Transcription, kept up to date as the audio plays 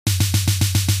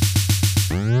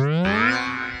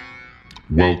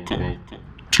Welcome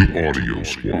to Audio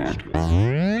Squad.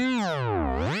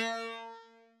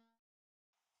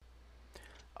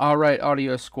 All right,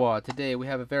 Audio Squad. Today we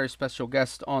have a very special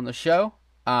guest on the show.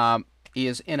 He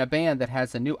is in a band that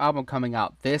has a new album coming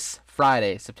out this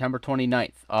Friday, September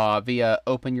 29th, via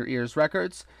Open Your Ears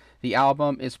Records. The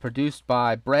album is produced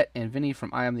by Brett and Vinnie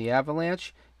from I Am The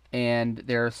Avalanche, and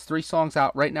there's 3 songs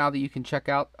out right now that you can check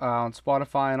out on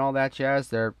Spotify and all that jazz.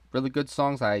 They're really good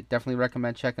songs. I definitely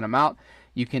recommend checking them out.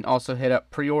 You can also hit up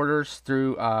pre-orders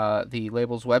through the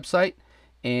label's website.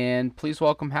 And please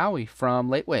welcome Howie from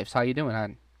LATEWAVES. How you doing,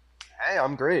 hon? Hey,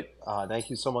 I'm great. Thank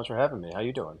you so much for having me. How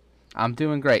you doing? I'm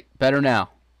doing great. Better now.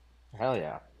 Hell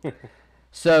yeah.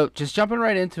 So, just jumping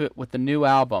right into it with the new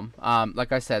album.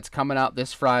 Like I said, it's coming out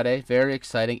this Friday. Very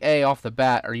exciting. Off the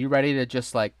bat, are you ready to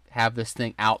just like have this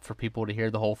thing out for people to hear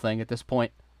the whole thing at this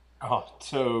point? Oh,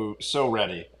 so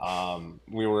ready.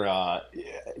 We were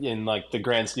in like the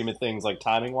grand scheme of things, like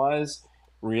timing wise,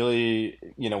 really,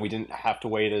 we didn't have to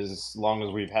wait as long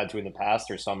as we've had to in the past,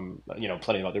 or some,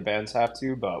 plenty of other bands have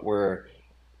to, but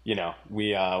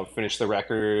we finished the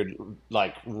record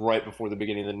like right before the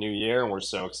beginning of the new year, and we're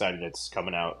so excited it's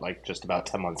coming out like just about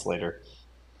 10 months later.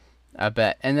 I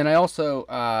bet. And then I also,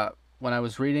 when I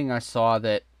was reading, I saw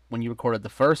that when you recorded the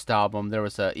first album, there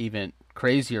was a even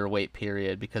crazier wait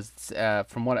period because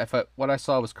from what I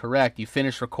saw was correct, you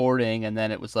finished recording and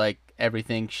then it was like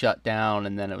everything shut down,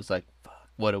 and then it was like, fuck,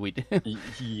 what do we do?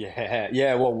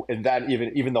 Yeah. Well, and that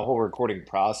even the whole recording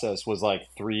process was like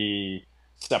 3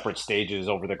 separate stages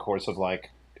over the course of like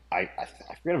I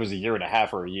forget, it was a year and a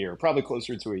half or a year, probably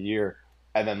closer to a year.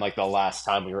 And then like the last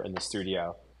time we were in the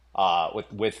studio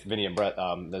with Vinny and Brett,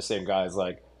 the same guys,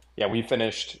 like yeah, we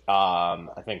finished.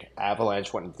 I think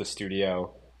Avalanche went into the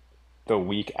studio the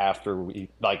week after we,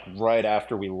 like right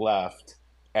after we left,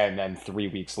 and then 3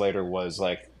 weeks later was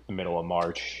like the middle of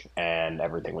March, and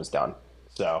everything was done.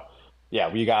 So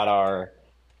yeah, we got our,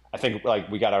 I think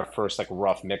like we got our first like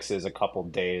rough mixes a couple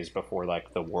days before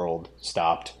like the world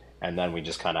stopped, and then we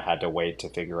just kind of had to wait to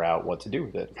figure out what to do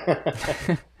with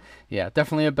it. Yeah,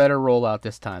 definitely a better rollout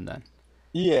this time then.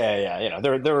 Yeah.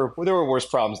 There were worse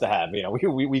problems to have.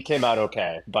 We came out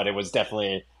okay, but it was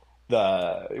definitely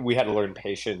we had to learn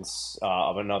patience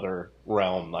of another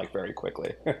realm like very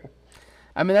quickly.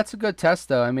 I mean, that's a good test,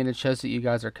 though. I mean, it shows that you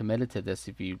guys are committed to this.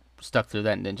 If you stuck through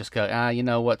that and didn't just go, you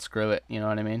know what, screw it. You know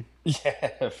what I mean?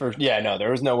 Yeah, no,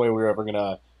 there was no way we were ever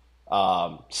gonna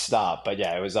stop. But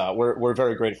yeah, it was. We're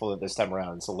very grateful that this time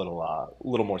around it's a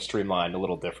little more streamlined, a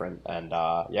little different, and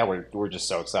yeah, we're just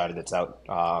so excited it's out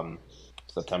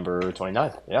September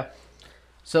 29th. Yeah.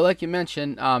 So, like you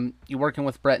mentioned, you're working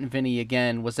with Brett and Vinny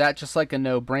again. Was that just like a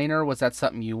no-brainer? Was that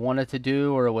something you wanted to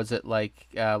do, or was it like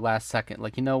last second?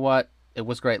 Like, you know what? It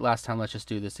was great last time. Let's just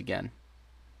do this again.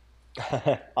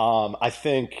 I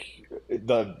think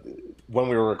the when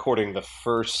we were recording the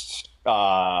first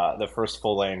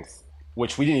full length,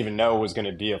 which we didn't even know was going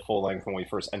to be a full length when we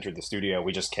first entered the studio.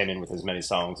 We just came in with as many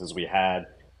songs as we had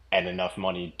and enough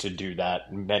money to do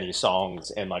that many songs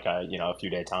in like a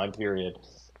few day time period.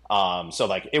 So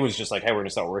like it was just like, hey, we're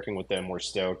gonna start working with them. We're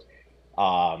stoked.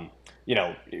 Um, we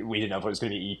didn't know if it was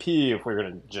gonna be EP, if we were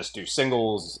gonna just do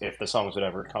singles, if the songs would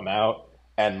ever come out.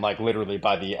 And like literally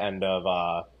by the end of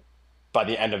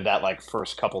that like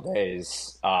first couple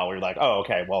days, we were like, oh,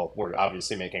 okay, well, we're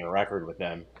obviously making a record with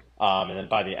them. And then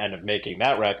by the end of making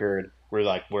that record, we're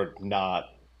like, we're not,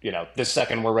 the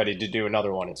second we're ready to do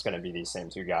another one, it's going to be these same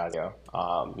 2 guys.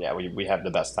 Yeah, we have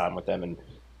the best time with them, and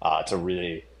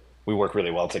we work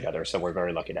really well together. So we're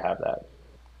very lucky to have that.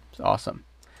 It's awesome.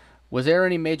 Was there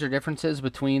any major differences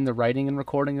between the writing and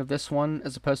recording of this one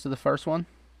as opposed to the first one?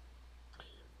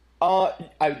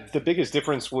 The biggest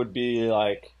difference would be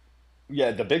like,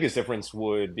 yeah, the biggest difference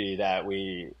would be that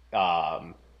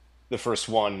the first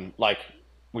one, like,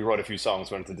 we wrote a few songs,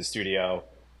 went to the studio,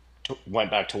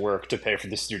 went back to work to pay for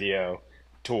the studio,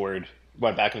 toured,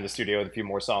 went back into the studio with a few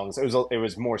more songs. It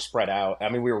was more spread out. I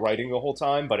mean, we were writing the whole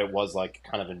time, but it was like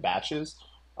kind of in batches.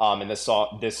 And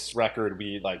this record,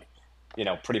 we like,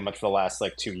 pretty much for the last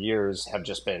like 2 years have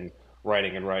just been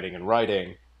writing and writing and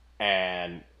writing.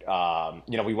 And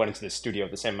we went into the studio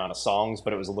with the same amount of songs,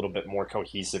 but it was a little bit more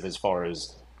cohesive as far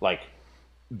as like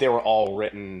they were all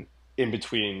written in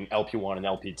between LP1 and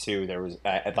LP2. There was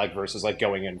like versus like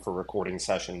going in for recording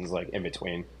sessions like in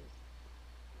between.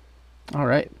 All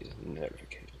right.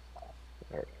 Notification.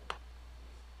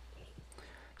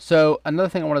 So another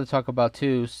thing I wanted to talk about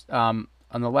too, on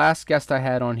the last guest I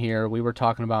had on here, we were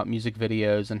talking about music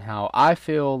videos and how I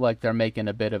feel like they're making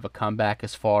a bit of a comeback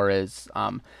as far as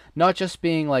not just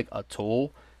being like a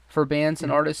tool for bands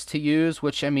and Mhm. artists to use,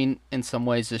 which I mean, in some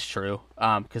ways is true,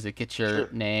 because it gets your Sure.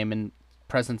 name and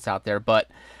presence out there. But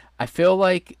I feel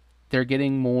like they're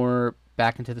getting more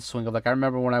back into the swing of like I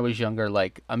remember when I was younger,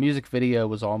 like a music video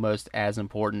was almost as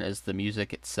important as the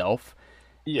music itself,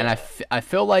 and Yeah. I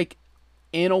feel like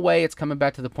in a way it's coming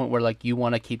back to the point where like you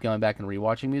want to keep going back and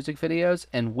rewatching music videos,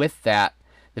 and with that,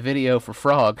 the video for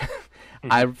Frog,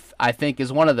 Mhm. I think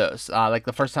is one of those. Like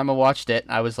the first time I watched it,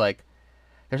 I was like,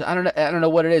 "There's I don't know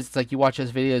what it is." It's like you watch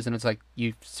those videos and it's like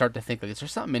you start to think like, "Is there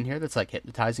something in here that's like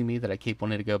hypnotizing me that I keep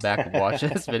wanting to go back and watch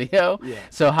this video?" Yeah.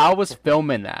 So how was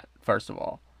filming that first of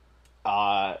all?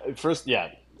 First,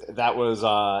 yeah, that was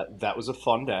a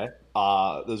fun day.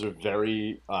 Those are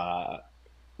very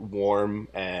warm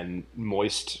and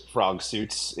moist frog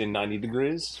suits in 90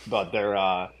 degrees, but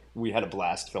they're we had a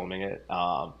blast filming it.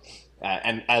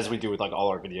 And as we do with like all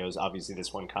our videos, obviously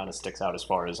this one kind of sticks out as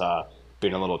far as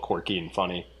being a little quirky and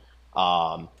funny.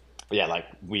 But yeah, like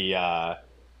we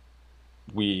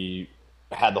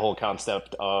had the whole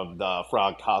concept of the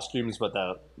frog costumes, but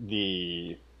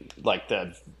the like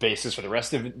the basis for the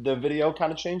rest of the video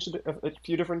kind of changed a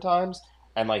few different times,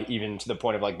 and like even to the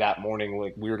point of like that morning,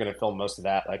 like we were gonna film most of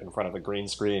that like in front of a green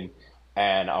screen,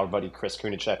 and our buddy Chris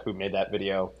Kunacek, who made that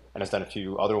video and has done a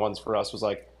few other ones for us, was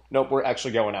like, "Nope, we're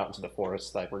actually going out into the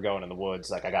forest. Like we're going in the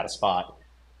woods. Like I got a spot."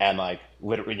 And like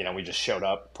literally, we just showed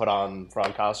up, put on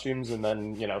frog costumes, and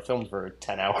then filmed for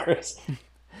 10 hours.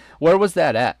 Where was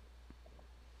that at?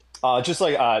 Just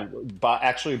like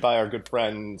actually by our good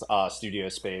friend's studio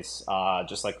space,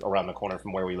 just like around the corner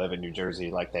from where we live in New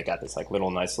Jersey. Like they got this like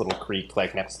nice little creek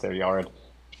like next to their yard.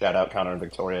 Shout out Connor and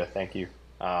Victoria, thank you.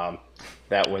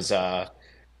 That was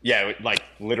yeah, like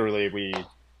literally we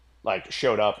like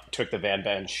showed up, took the van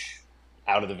bench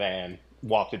out of the van,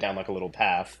 walked it down like a little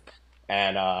path,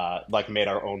 and like made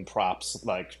our own props,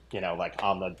 like like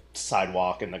on the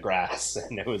sidewalk in the grass,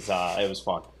 and it was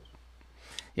fun.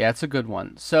 Yeah, it's a good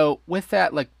one. So with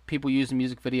that, like people using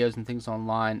music videos and things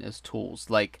online as tools,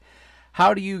 like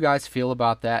how do you guys feel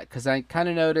about that? Because I kind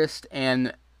of noticed,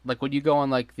 and like when you go on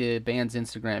like the band's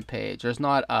Instagram page, there's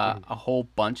not Mhm. a whole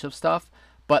bunch of stuff,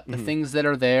 but the Mhm. things that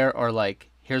are there are like,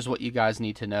 here's what you guys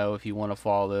need to know if you want to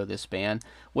follow this band.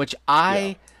 Which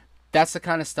Yeah. that's the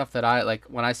kind of stuff that I like.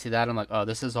 When I see that, I'm like, oh,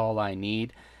 this is all I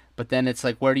need. But then it's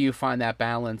like, where do you find that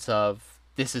balance of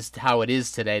this is how it is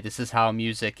today? This is how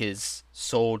music is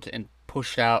sold and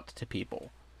pushed out to people.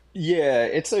 Yeah,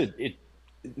 it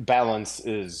balance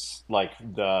is like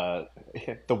the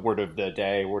word of the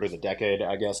day, word of the decade,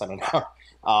 I guess. I don't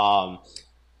know. Um,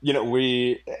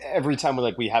 we every time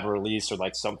we have a release or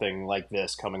like something like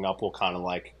this coming up, we'll kind of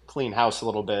like clean house a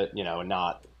little bit, and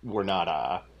not we're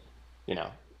not you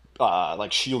know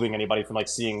like shielding anybody from like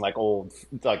seeing like old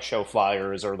like show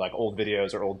flyers or like old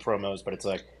videos or old promos, but it's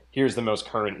like here's the most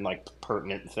current and like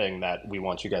pertinent thing that we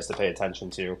want you guys to pay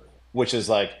attention to, which is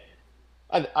like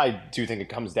I do think it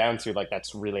comes down to like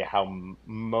that's really how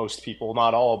most people,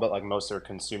 not all, but like most are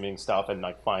consuming stuff and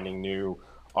like finding new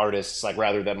artists, like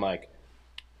rather than like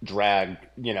drag,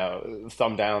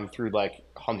 thumb down through like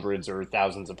hundreds or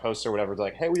thousands of posts or whatever. It's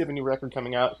like, hey, we have a new record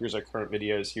coming out. Here's our current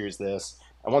videos. Here's this.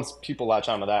 And once people latch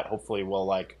onto that, hopefully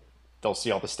they'll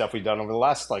see all the stuff we've done over the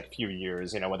last like few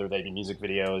years, whether they be music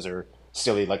videos or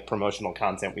silly like promotional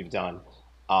content we've done.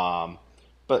 Um,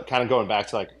 but kind of going back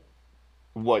to like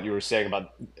what you were saying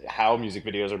about how music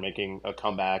videos are making a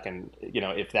comeback, and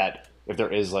if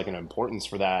there is like an importance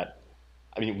for that.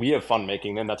 I mean, we have fun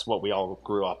making them. That's what we all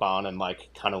grew up on, and like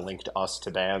kind of linked us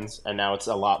to bands. And now it's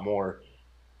a lot more.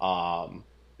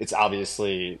 It's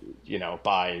obviously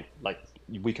by like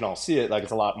we can all see it. Like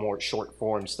it's a lot more short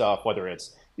form stuff, whether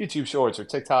it's YouTube Shorts or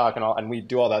TikTok and all. And we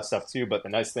do all that stuff too. But the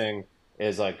nice thing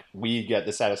is like we get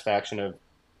the satisfaction of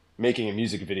making a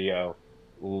music video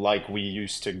like we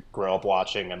used to grow up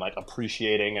watching and like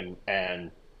appreciating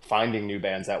and finding new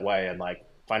bands that way, and like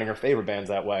finding our favorite bands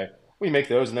that way. We make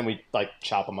those and then we like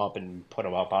chop them up and put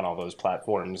them up on all those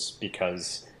platforms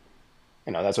because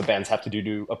that's what bands have to do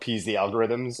to appease the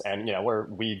algorithms, and where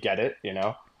we get it.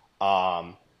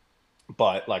 um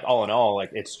but like all in all,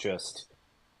 like it's just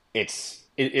it's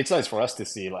nice for us to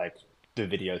see like the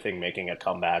video thing making a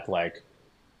comeback, like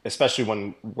especially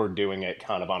when we're doing it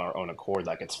kind of on our own accord.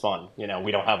 Like it's fun. We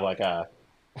don't have like a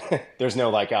there's no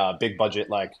like a big budget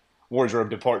like wardrobe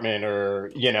department,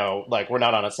 or like we're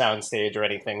not on a sound stage or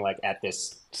anything like at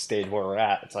this stage where we're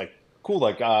at. It's like cool,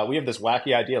 like we have this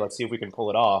wacky idea, let's see if we can pull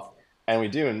it off, and we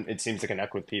do, and it seems to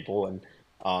connect with people.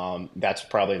 And that's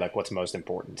probably like what's most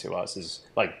important to us is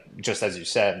like just as you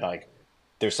said, like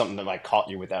there's something that like caught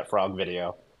you with that frog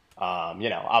video.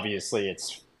 Obviously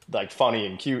it's like funny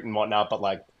and cute and whatnot, but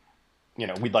like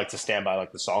we'd like to stand by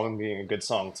like the song being a good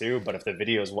song too. But if the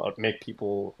video is what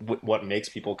makes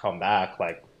people come back,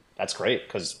 like that's great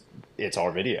because it's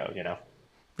our video.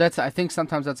 That's I think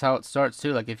sometimes that's how it starts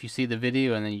too. Like if you see the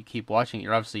video and then you keep watching it,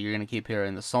 you're gonna keep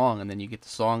hearing the song, and then you get the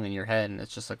song in your head, and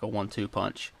it's just like a 1-2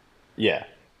 punch. Yeah,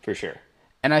 for sure.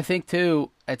 And I think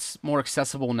too, it's more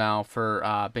accessible now for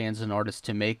bands and artists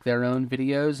to make their own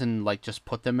videos and like just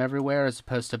put them everywhere, as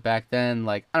opposed to back then.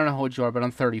 Like I don't know how old you are, but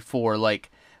I'm 34.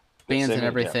 Like bands and Yeah.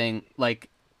 everything, like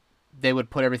they would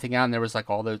put everything out, and there was like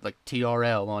all those like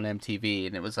TRL on MTV,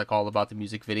 and it was like all about the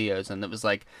music videos, and it was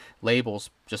like labels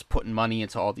just putting money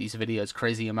into all these videos,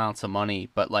 crazy amounts of money.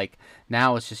 But like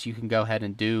now it's just you can go ahead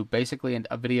and do basically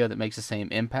a video that makes the same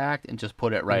impact and just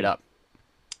put it right Mhm. up.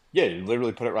 Yeah, you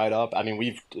literally put it right up. I mean,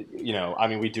 we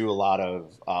do a lot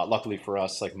of, luckily for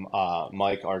us, like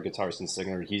Mike, our guitarist and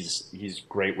singer, he's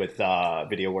great with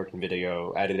video work and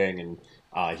video editing,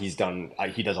 and he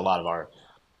does a lot of our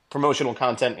promotional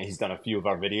content, and he's done a few of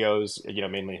our videos,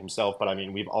 mainly himself. But I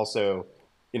mean, we've also,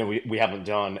 we haven't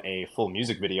done a full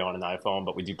music video on an iPhone,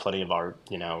 but we do plenty of our,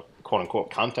 quote unquote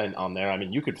content on there. I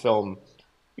mean, you could film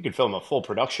a full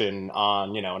production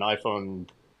on, an iPhone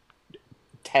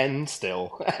 10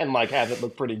 still and like have it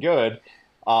look pretty good.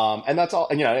 And that's all,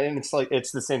 and it's like,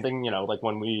 it's the same thing, like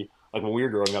when we were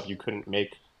growing up, you couldn't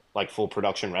make like full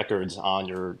production records on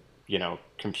your,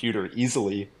 computer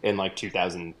easily in like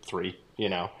 2003,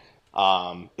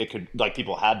 it could like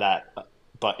people had that,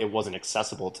 but it wasn't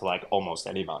accessible to like almost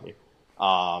anybody.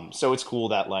 So it's cool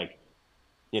that like,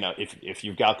 if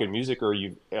you've got good music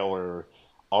or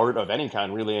art of any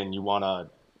kind really, and you want to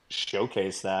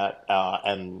showcase that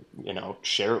and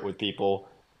share it with people,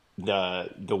 the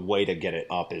way to get it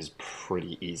up is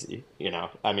pretty easy.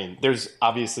 I mean, there's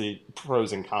obviously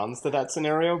pros and cons to that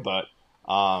scenario, but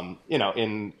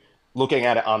in looking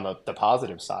at it on the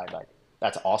positive side, like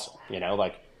that's awesome.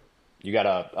 Like you're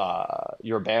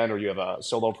a band or you have a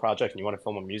solo project and you want to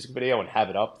film a music video and have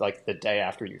it up like the day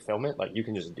after you film it, like you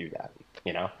can just do that,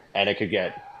 and it could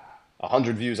get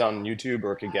 100 views on YouTube,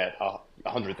 or it could get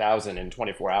 100,000 in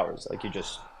 24 hours. Like you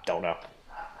just don't know.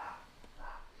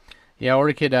 Yeah, or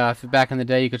you could, if back in the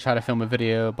day, you could try to film a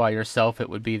video by yourself. It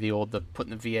would be the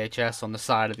putting the VHS on the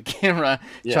side of the camera,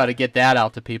 try Yeah. to get that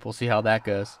out to people, see how that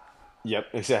goes. Yep.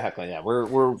 Exactly. Yeah.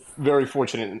 We're very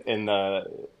fortunate in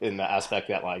the aspect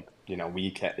that like we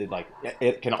can like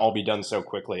it can all be done so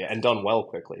quickly and done well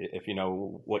quickly if you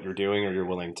know what you're doing or you're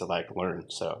willing to like learn.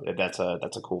 So that's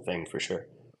a cool thing for sure.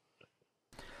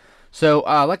 So,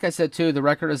 like I said too, the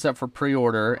record is up for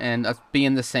pre-order, and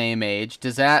being the same age,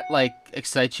 does that like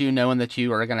excite you, knowing that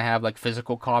you are gonna have like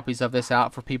physical copies of this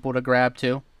out for people to grab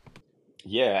too?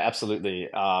 Yeah, absolutely.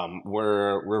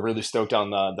 We're really stoked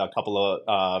on the couple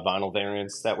of vinyl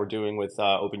variants that we're doing with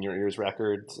Open Your Ears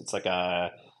Records. It's like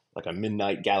a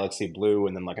midnight galaxy blue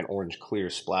and then like an orange clear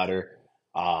splatter.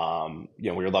 We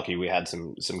were lucky we had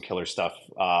some killer stuff,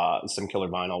 some killer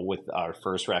vinyl with our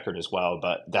first record as well.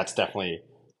 But that's definitely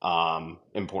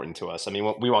important to us. I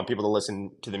mean, we want people to listen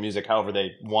to the music however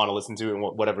they want to listen to it and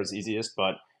whatever's easiest.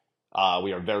 But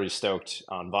we are very stoked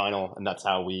on vinyl, and that's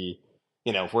how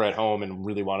if we're at home and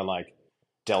really want to like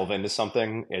delve into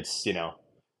something, it's,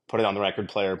 put it on the record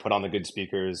player, put on the good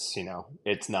speakers,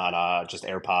 it's not just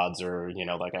AirPods or,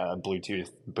 like a Bluetooth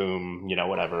boom,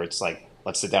 whatever. It's like,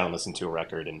 let's sit down and listen to a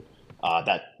record. And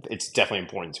that it's definitely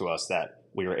important to us that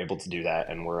we were able to do that.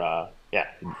 And we're, yeah,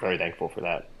 very thankful for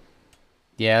that.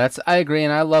 Yeah, that's I agree,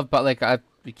 and I love, but like I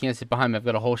you can't sit behind me. I've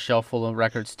got a whole shelf full of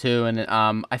records too, and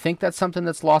I think that's something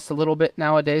that's lost a little bit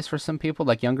nowadays for some people,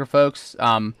 like younger folks.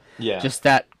 Yeah. Just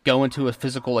that going to a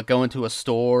physical, like going to a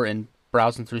store and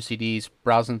browsing through CDs,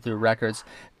 browsing through records.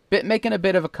 Making a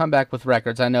bit of a comeback with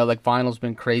records. I know like vinyl's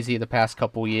been crazy the past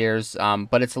couple years,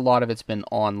 but a lot of it's been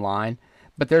online.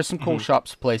 But there's some cool Mhm.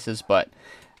 shops places, but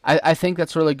I think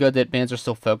that's really good that bands are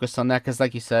still focused on that because,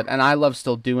 like you said, and I love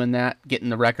still doing that, getting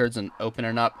the records and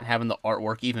opening up and having the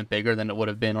artwork even bigger than it would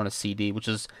have been on a CD, which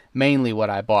is mainly what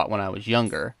I bought when I was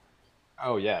younger.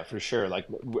 Oh yeah, for sure. Like,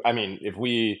 I mean, if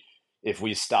we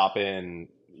stop in,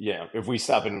 if we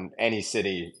stop in any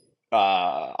city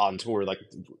on tour, like,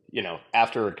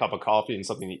 after a cup of coffee and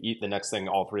something to eat, the next thing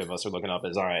all three of us are looking up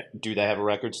is, all right, do they have a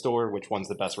record store? Which one's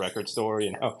the best record store?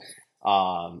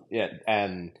 Yeah,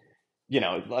 and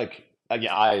like,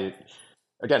 yeah, I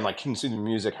again like consume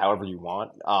music however you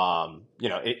want.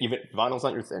 Even vinyl's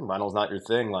not your thing. Vinyl's not your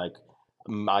thing. Like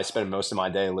I spend most of my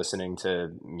day listening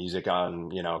to music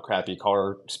on crappy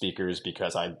car speakers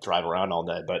because I drive around all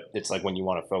day. But it's like when you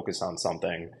want to focus on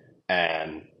something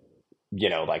and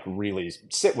like really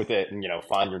sit with it and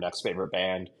find your next favorite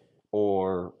band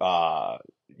or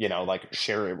like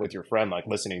share it with your friend. Like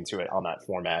listening to it on that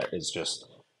format is just,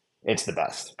 it's the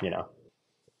best.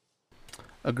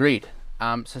 Agreed.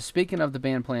 So speaking of the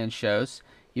band playing shows,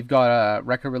 you've got a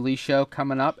record release show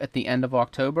coming up at the end of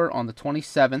October on the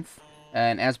 27th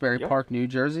in Asbury Yep. Park, New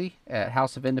Jersey, at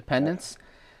House of Yeah. Independence.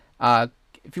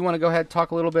 If you want to go ahead and talk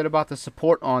a little bit about the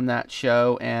support on that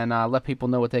show and let people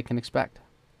know what they can expect.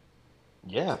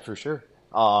 Yeah, for sure.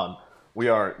 We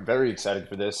are very excited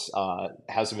for this.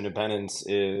 House of Independence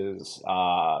is,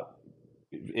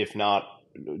 if not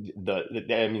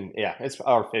I mean, yeah, it's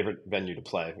our favorite venue to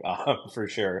play, for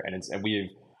sure. And we've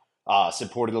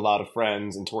supported a lot of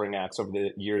friends and touring acts over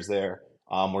the years there.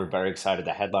 We're very excited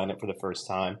to headline it for the first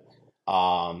time.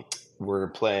 Um, we're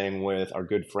playing with our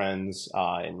good friends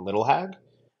in Little Hag.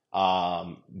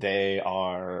 They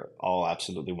are all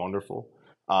absolutely wonderful.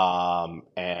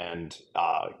 And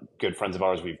good friends of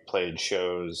ours. We've played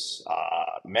shows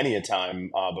many a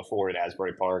time before at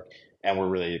Asbury Park, and we're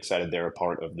really excited they're a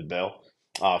part of the bill.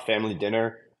 Family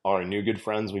Dinner are new good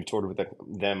friends. We've toured with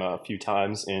them a few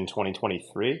times in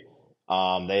 2023.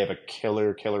 They have a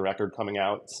killer record coming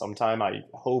out sometime. I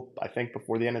think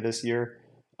before the end of this year.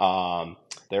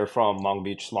 They're from Long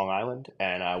Beach, Long Island,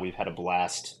 and we've had a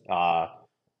blast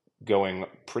going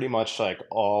pretty much like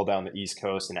all down the East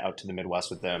Coast and out to the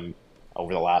Midwest with them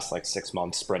over the last like 6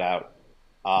 months spread out.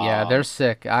 Yeah, they're Um,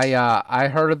 sick. I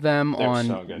heard of them they're on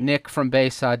so good. Nick from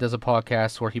Bayside does a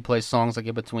podcast where he plays songs like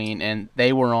In Between, and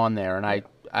they were on there, and Yeah.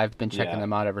 I've been checking Yeah.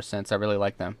 them out ever since. I really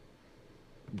like them.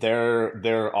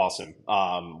 They're awesome.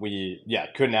 We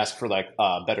couldn't ask for like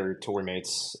better tour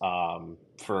mates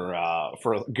for a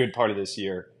good part of this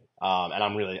year. And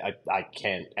I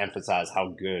can't emphasize how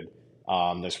good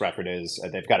this record is.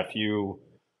 They've got a few,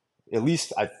 at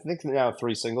least I think now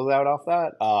three singles out off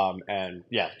that. And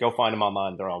yeah, go find them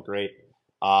online. They're all great.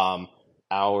 Um,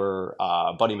 our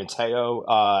buddy Mateo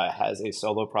has a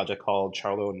solo project called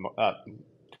Charlie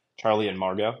and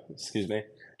Margot, excuse me.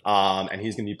 And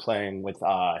he's going to be playing with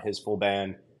his full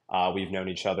band. We've known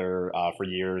each other for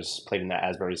years, played in the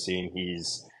Asbury scene.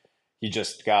 He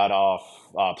just got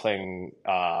off playing.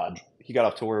 He got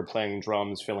off tour playing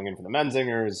drums, filling in for the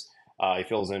Menzingers. He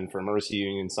fills in for Mercy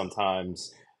Union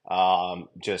sometimes.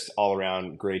 Just all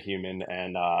around great human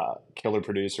and killer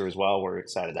producer as well. We're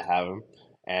excited to have him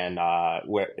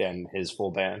and his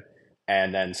full band.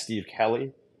 And then Steve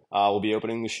Kelly will be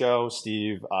opening the show.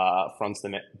 Steve fronts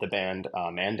the band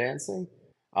Man Dancing,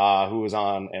 who was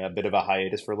on a bit of a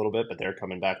hiatus for a little bit, but they're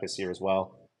coming back this year as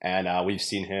well. And we've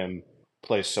seen him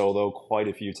play solo quite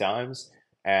a few times,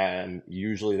 and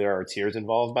usually there are tears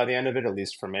involved by the end of it, at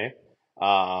least for me.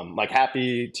 Like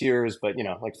happy tears, but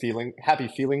like happy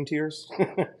feeling tears.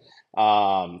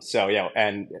 So yeah,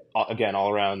 and again,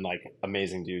 all around like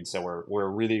amazing dude. So we're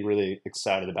really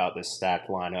excited about this stacked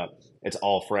lineup. It's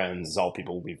all friends, it's all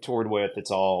people we've toured with. It's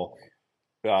all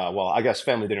well, I guess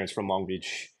Family Dinner's from Long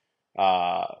Beach,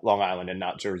 Long Island, and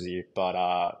not Jersey,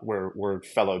 but we're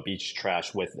fellow beach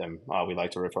trash with them. We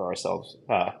like to refer to ourselves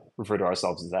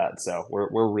as that. So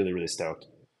we're really stoked.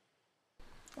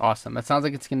 Awesome. That sounds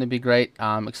like it's going to be great.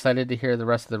 I'm excited to hear the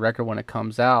rest of the record when it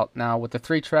comes out. Now, with the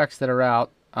 3 tracks that are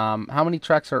out, how many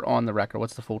tracks are on the record?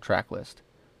 What's the full track list?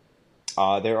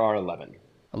 There are 11.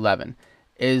 11.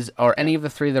 Are any of the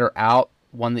 3 that are out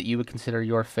one that you would consider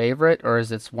your favorite, or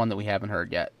is it one that we haven't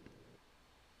heard yet?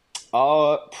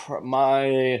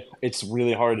 It's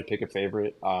really hard to pick a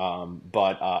favorite.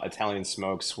 But Italian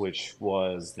Smokes, which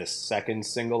was the second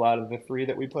single out of the 3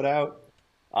 that we put out,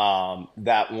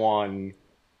 that one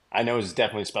I know is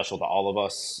definitely special to all of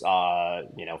us,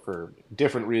 for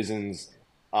different reasons.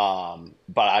 But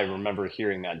I remember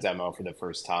hearing that demo for the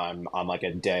first time on like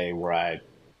a day where I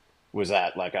was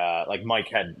at like Mike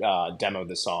had demoed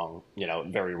the song,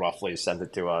 very roughly sent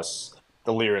it to us.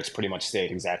 The lyrics pretty much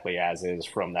stayed exactly as is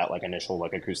from that like initial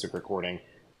like acoustic recording.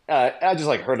 I just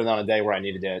like heard it on a day where I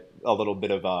needed a little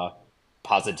bit of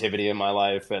positivity in my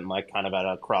life and like kind of at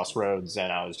a crossroads, and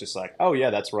I was just like, oh yeah,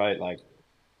 that's right. Like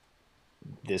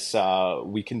this,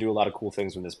 we can do a lot of cool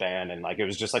things with this band, and like it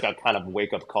was just like a kind of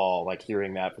wake up call, like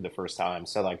hearing that for the first time.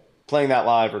 So like playing that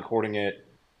live, recording it,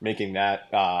 making that.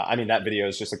 I mean, that video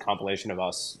is just a compilation of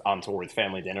us on tour with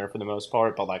Family Dinner for the most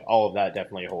part, but like all of that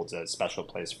definitely holds a special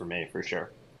place for me for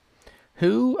sure.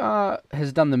 Who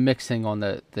has done the mixing on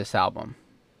this album?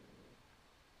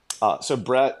 So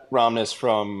Brett Romness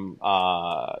from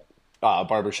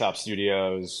Barbershop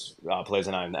Studios plays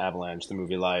in I Am The Avalanche, the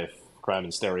movie Life, Crime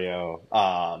and Stereo.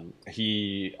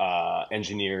 He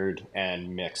engineered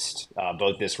and mixed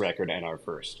both this record and our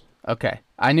first. Okay.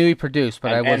 I knew he produced,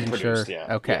 but I And wasn't produced, sure.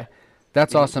 yeah. Okay. Yeah.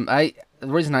 That's awesome. the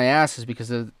reason I ask is because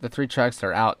the three tracks that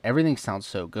are out, everything sounds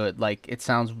so good. Like it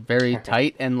sounds very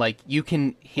tight, and like you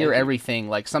can hear Thank you. everything.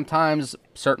 Like sometimes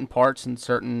certain parts and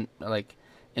certain like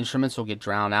instruments will get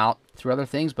drowned out through other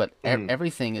things, but Mhm.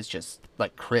 everything is just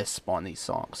like crisp on these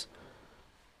songs.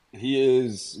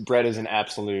 Brett is an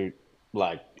absolute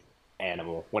like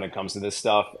animal when it comes to this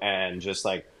stuff, and just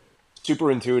like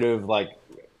super intuitive, like,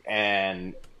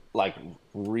 and like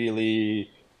really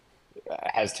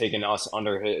has taken us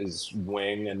under his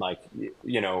wing, and like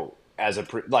as a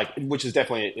like, which is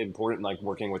definitely important, like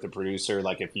working with a producer,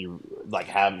 like if you like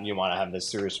have you want to have this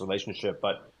serious relationship,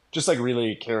 but just like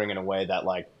really caring in a way that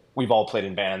like we've all played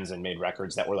in bands and made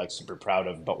records that we're like super proud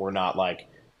of, but we're not like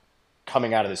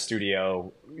coming out of the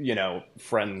studio,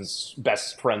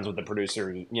 best friends with the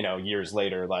producer, years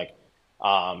later. Like,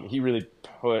 he really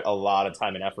put a lot of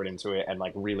time and effort into it, and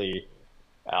like really,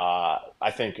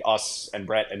 I think us and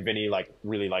Brett and Vinnie like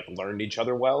really like learned each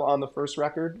other well on the first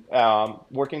record,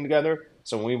 working together.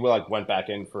 So when we like went back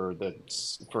in for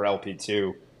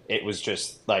LP2, it was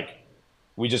just like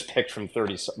we just picked from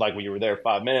 30. Like we were there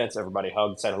 5 minutes, everybody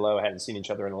hugged, said hello, hadn't seen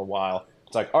each other in a little while.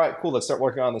 It's like, all right, cool, let's start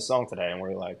working on this song today. And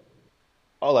we're like,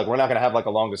 oh, like we're not gonna have like a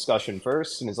long discussion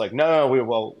first. And it's like, no,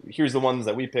 well, here's the ones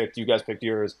that we picked. You guys picked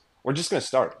yours. We're just gonna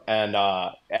start. And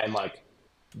like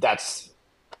that's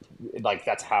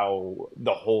that's how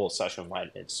the whole session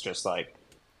went. It's just like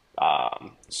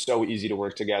so easy to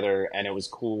work together, and it was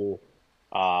cool.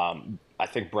 I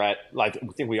think Brett, like, I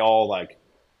think we all like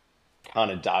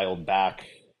kind of dialed back.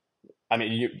 I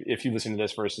mean, if you listen to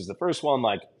this versus the first one,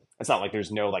 like it's not like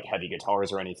there's no like heavy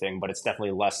guitars or anything, but it's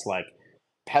definitely less like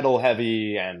pedal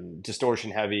heavy and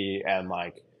distortion heavy, and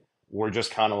like we're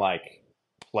just kind of like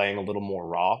playing a little more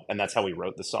raw, and that's how we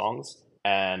wrote the songs.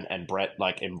 And Brett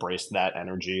like embraced that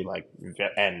energy, like,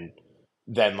 and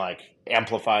then like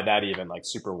amplified that even like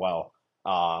super well.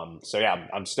 So yeah,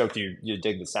 I'm stoked you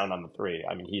dig the sound on the three.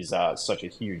 I mean, he's such a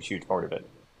huge part of it.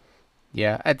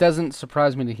 Yeah, it doesn't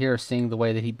surprise me to hear seeing the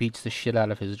way that he beats the shit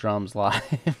out of his drums live.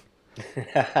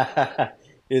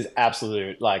 Is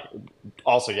absolute, like,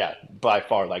 also, yeah, by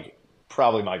far, like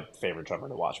probably my favorite drummer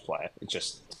to watch play. It's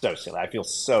just so silly. I feel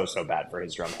so bad for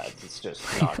his drum heads.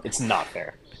 It's not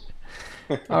fair.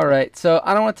 All right, so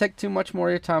I don't want to take too much more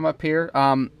of your time up here.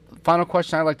 Final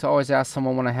question I like to always ask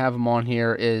someone when I have them on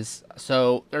here is,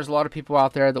 so there's a lot of people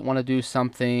out there that want to do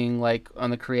something like on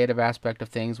the creative aspect of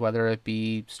things, whether it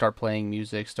be start playing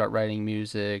music, start writing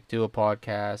music, do a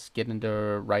podcast, get into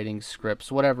writing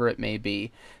scripts, whatever it may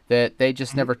be, that they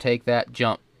just never take that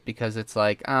jump because it's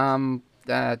like,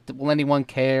 will anyone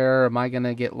care? Am I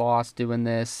gonna get lost doing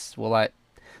this? Will I,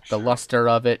 the Sure. luster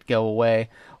of it go away?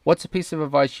 What's a piece of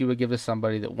advice you would give to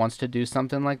somebody that wants to do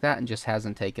something like that and just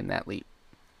hasn't taken that leap?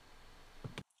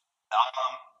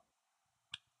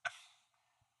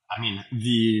 I mean,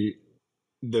 the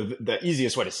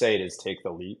easiest way to say it is take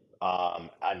the leap.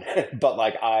 And but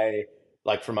like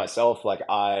like for myself, like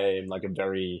I'm like a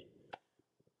very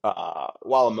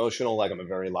while emotional, like I'm a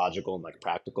very logical and like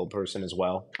practical person as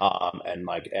well. And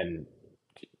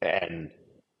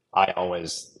I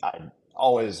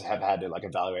always have had to like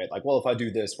evaluate, like, well, if I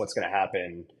do this, what's going to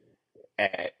happen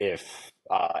if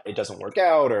it doesn't work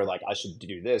out, or like I should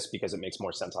do this because it makes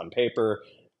more sense on paper.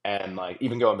 And like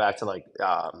even going back to like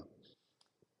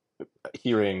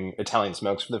hearing Italian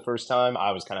Smokes for the first time,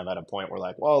 I was kind of at a point where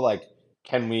like, well, like,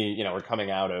 can we, we're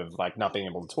coming out of like not being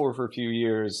able to tour for a few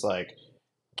years, like,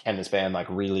 can this band like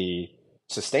really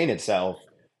sustain itself?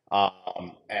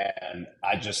 And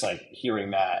I just like hearing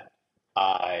that,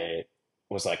 I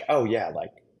was like, oh yeah,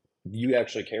 like you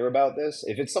actually care about this.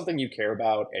 If it's something you care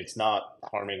about, it's not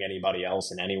harming anybody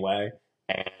else in any way,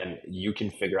 and you can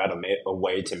figure out a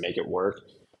way to make it work,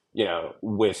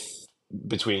 with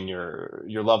between your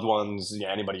loved ones,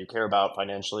 anybody you care about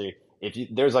financially. If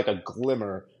there's like a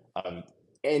glimmer of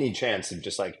any chance of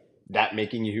just like that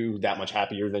making you that much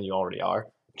happier than you already are,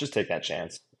 just take that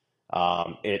chance.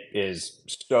 It is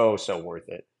so worth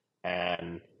it,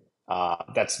 and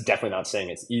that's definitely not saying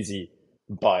it's easy,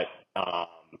 but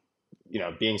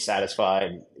being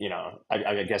satisfied.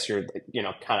 I guess you're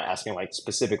kind of asking like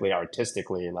specifically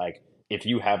artistically, like if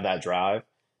you have that drive,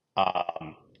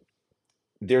 um,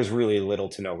 there's really little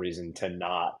to no reason to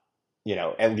not,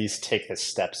 at least take the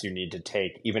steps you need to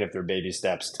take, even if they're baby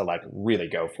steps, to like really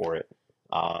go for it.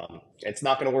 It's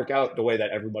not going to work out the way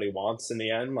that everybody wants in the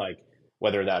end, like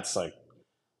whether that's like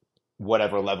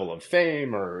whatever level of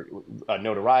fame or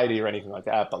notoriety or anything like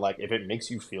that. But like if it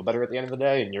makes you feel better at the end of the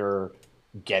day, and you're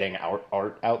getting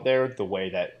art out there the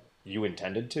way that you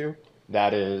intended to,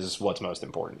 that is what's most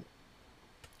important.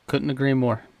 Couldn't agree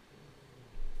more.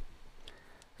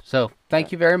 So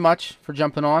thank you very much for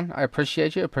jumping on. I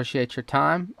appreciate you. Appreciate your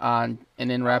time. And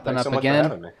then wrapping Thanks up so much for again.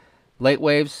 having me.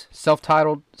 LATEWAVES,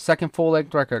 self-titled second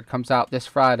full-length record comes out this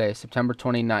Friday, September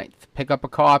 29th. Pick up a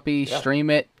copy, Yeah. stream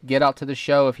it, get out to the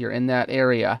show if you're in that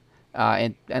area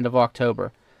end of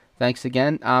October. Thanks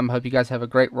again. Hope you guys have a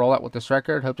great rollout with this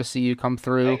record. Hope to see you come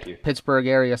through Thank you. Pittsburgh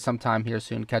area sometime here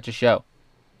soon. Catch a show.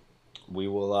 We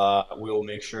will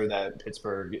make sure that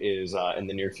Pittsburgh is in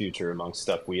the near future amongst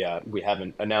stuff we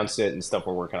haven't announced it and stuff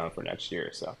we're working on for next year.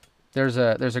 So There's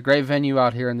a great venue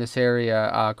out here in this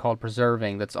area called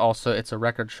Preserving. That's also it's a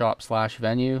record shop /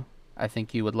 venue. I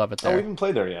think you would love it oh, we there. haven't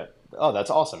played there yet. Oh, that's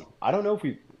awesome. I don't know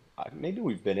if maybe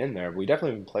we've been in there. We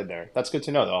definitely haven't played there. That's good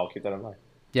to know though. I'll keep that in mind.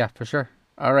 Yeah, for sure.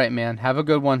 All right, man. Have a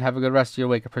good one. Have a good rest of your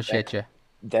week. Appreciate Thanks.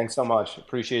 you. Thanks so much.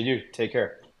 Appreciate you. Take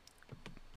care.